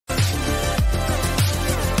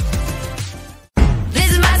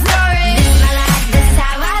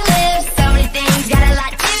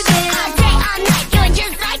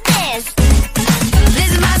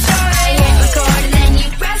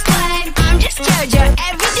JOJO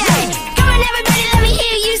every day. Come on, everybody, let me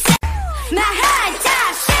hear you say. My high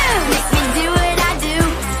top shoes make me do what I do.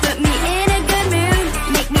 Put me in a good mood.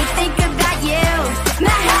 Make me think about you.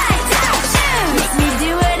 My high top shoes make me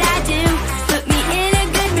do what I do. Put me in a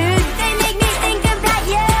good mood. They make me think about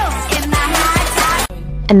you. In my high top.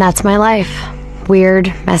 And that's my life.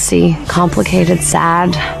 Weird, messy, complicated,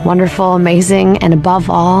 sad, wonderful, amazing, and above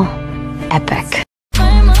all, epic.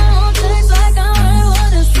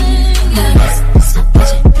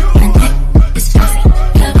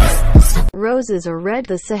 Roses are red,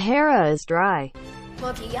 the Sahara is dry. Well,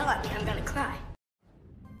 if you yell at me, I'm gonna cry.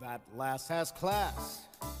 That lass has class.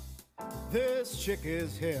 This chick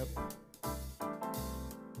is hip.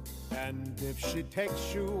 And if she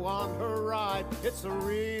takes you on her ride, it's a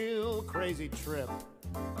real crazy trip.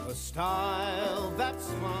 A style that's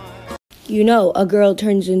mine. You know, a girl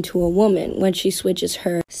turns into a woman when she switches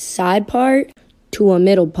her side part to a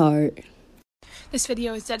middle part. This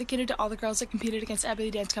video is dedicated to all the girls that competed against Abby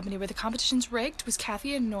the Dance Company. Were the competitions rigged? Was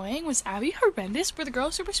Kathy annoying? Was Abby horrendous? Were the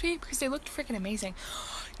girls super sweet? Because they looked freaking amazing.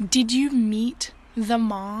 Did you meet the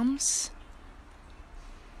moms?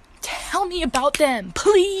 Tell me about them,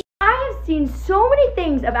 please. I have seen so many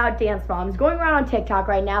things about dance moms going around on TikTok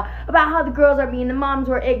right now about how the girls are mean, the moms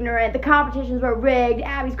were ignorant, the competitions were rigged,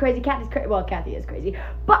 Abby's crazy, Kathy's crazy. Well, Kathy is crazy.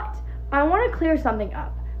 But I want to clear something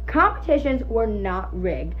up. Competitions were not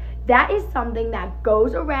rigged. That is something that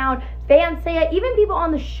goes around. Fans say it. Even people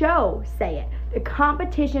on the show say it. The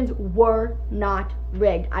competitions were not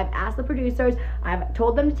rigged. I've asked the producers. I've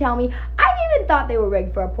told them to tell me. I've even thought they were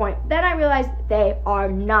rigged for a point. Then I realized they are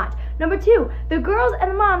not. Number two, the girls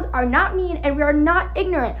and the moms are not mean and we are not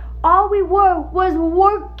ignorant. All we were was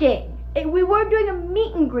working. We weren't doing a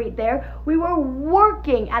meet and greet there. We were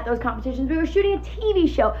working at those competitions. We were shooting a TV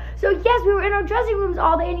show. So yes, we were in our dressing rooms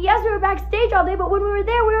all day, and yes, we were backstage all day, but when we were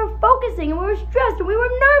there, we were focusing, and we were stressed, and we were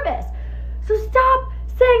nervous. So stop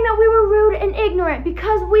saying that we were rude and ignorant,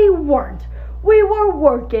 because we weren't. We were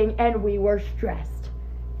working, and we were stressed.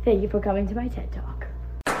 Thank you for coming to my TED Talk.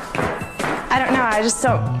 I don't know, I just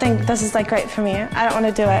don't think this is like right for me. I don't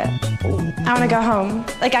want to do it. I want to go home.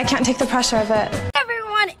 Like, I can't take the pressure of it.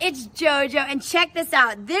 It's JoJo, and check this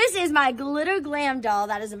out. This is my glitter glam doll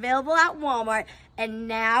that is available at Walmart, and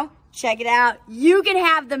now, check it out, you can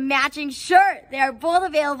have the matching shirt. They are both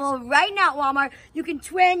available right now at Walmart. You can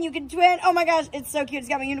twin. Oh my gosh, it's so cute. It's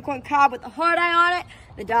got my unicorn cob with the heart eye on it.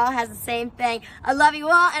 The doll has the same thing. I love you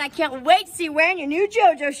all, and I can't wait to see you wearing your new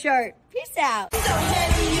JoJo shirt. Peace out. So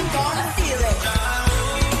heavy, you gonna feel it.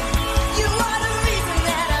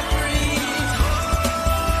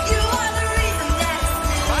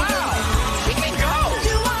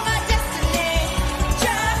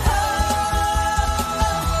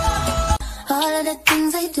 The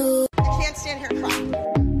things I do. I can't stand here and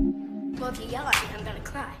cry. Well, if you yell at me, I'm gonna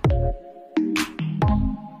cry.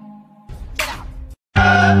 Get out.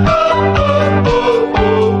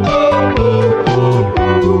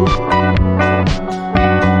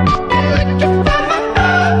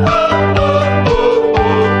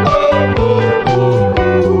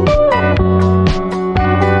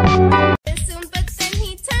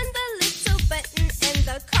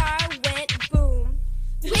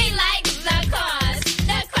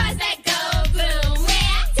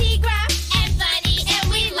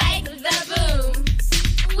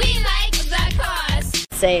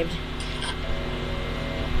 Saved.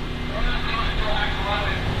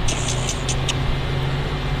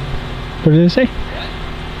 What did it say?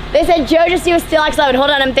 They said JoJo Steve was still X11.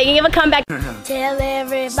 Hold on, I'm thinking of a comeback. Tell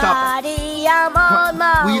everybody I'm on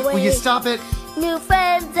my way. Will you stop it? New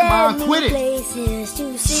friends and new places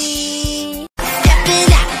to see.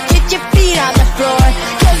 Stepping out, get your feet on the floor,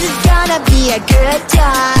 'cause it's gonna be a good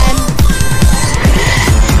time.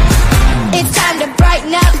 It's time to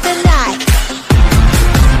brighten up the night.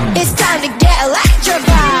 It's time to get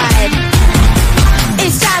electrified.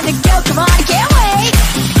 It's time to go, come on, I can't wait.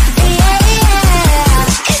 Yeah, yeah.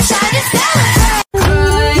 It's time to celebrate.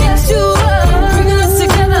 Yes, you are. Bring us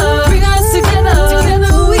together. Bring us together.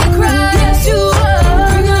 Together we cry. Yes, you are.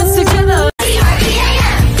 Bring us together.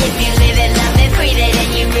 If you live it, love it, breathe it,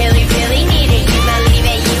 and you really, really need it, you believe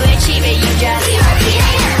it, you achieve it, you just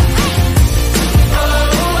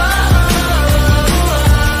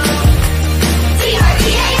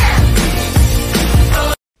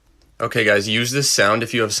Okay guys, use this sound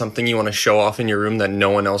if you have something you want to show off in your room that no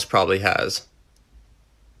one else probably has.